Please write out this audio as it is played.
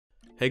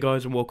Hey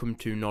guys, and welcome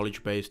to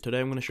KnowledgeBase. Today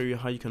I'm going to show you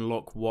how you can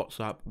lock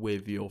WhatsApp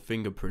with your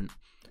fingerprint.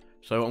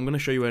 So I'm going to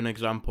show you an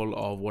example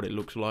of what it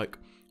looks like.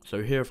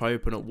 So here, if I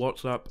open up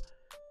WhatsApp,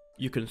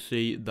 you can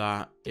see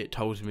that it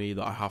tells me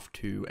that I have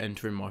to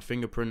enter in my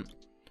fingerprint.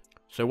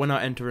 So when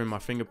I enter in my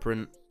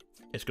fingerprint,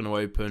 it's going to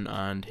open,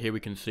 and here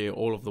we can see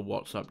all of the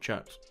WhatsApp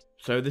chats.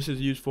 So this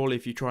is useful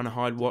if you're trying to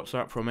hide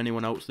WhatsApp from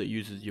anyone else that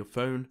uses your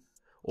phone,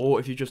 or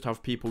if you just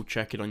have people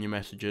checking on your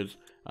messages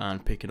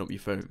and picking up your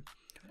phone.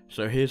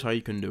 So here's how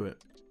you can do it.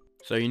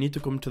 So you need to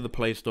come to the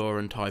Play Store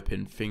and type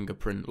in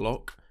fingerprint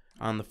lock,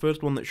 and the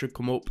first one that should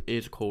come up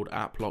is called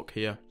AppLock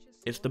here.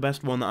 It's the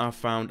best one that I've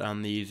found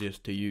and the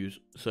easiest to use.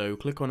 So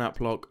click on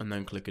AppLock and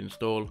then click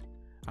install,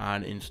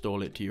 and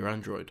install it to your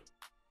Android.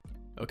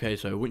 Okay,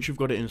 so once you've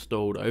got it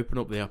installed, open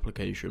up the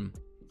application,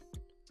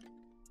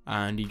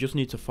 and you just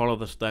need to follow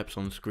the steps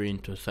on screen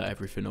to set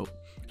everything up.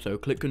 So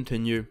click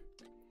continue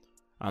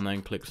and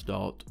then click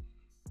start.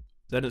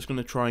 Then it's going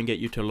to try and get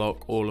you to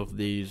lock all of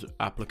these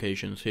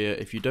applications here.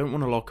 If you don't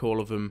want to lock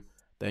all of them,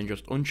 then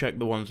just uncheck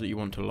the ones that you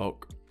want to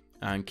lock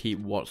and keep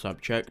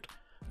WhatsApp checked.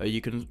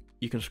 You can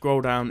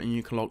scroll down and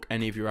you can lock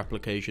any of your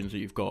applications that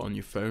you've got on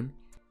your phone.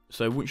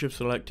 So once you've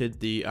selected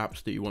the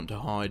apps that you want to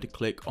hide,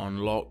 click on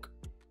lock,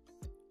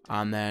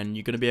 and then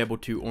you're going to be able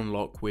to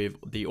unlock with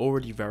the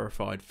already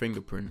verified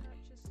fingerprint.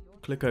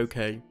 Click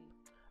OK,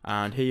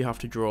 and here you have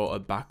to draw a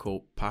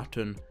backup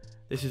pattern.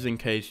 This is in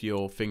case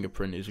your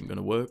fingerprint isn't going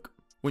to work.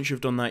 Once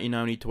you've done that, you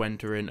now need to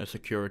enter in a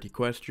security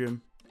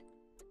question,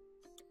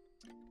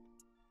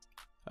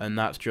 and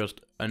that's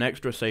just an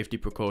extra safety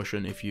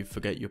precaution if you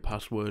forget your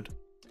password.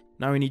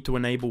 Now you need to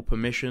enable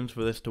permissions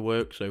for this to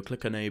work, so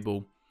click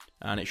enable,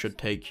 and it should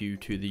take you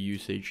to the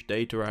usage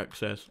data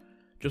access.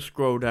 Just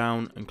scroll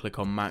down and click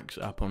on max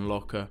app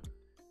unlocker,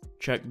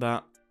 check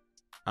that,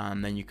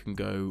 and then you can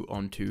go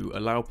on to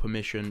allow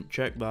permission,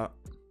 check that,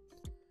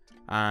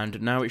 and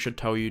now it should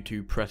tell you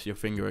to press your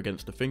finger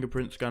against the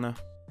fingerprint scanner,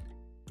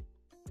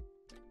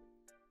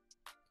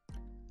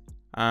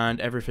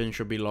 and everything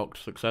should be locked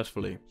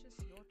successfully.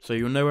 So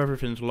you'll know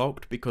everything's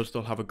locked because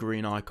they'll have a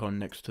green icon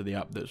next to the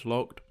app that's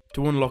locked.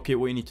 To unlock it,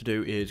 what you need to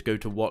do is go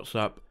to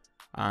WhatsApp,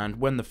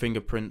 and when the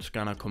fingerprint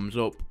scanner comes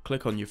up,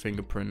 click on your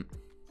fingerprint,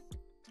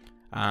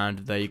 and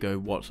there you go,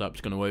 WhatsApp's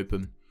going to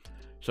open.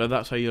 So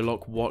that's how you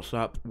lock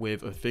WhatsApp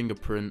with a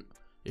fingerprint.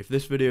 If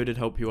this video did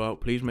help you out,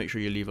 please make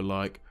sure you leave a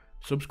like,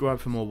 subscribe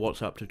for more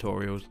WhatsApp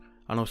tutorials,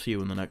 and I'll see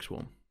you in the next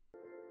one.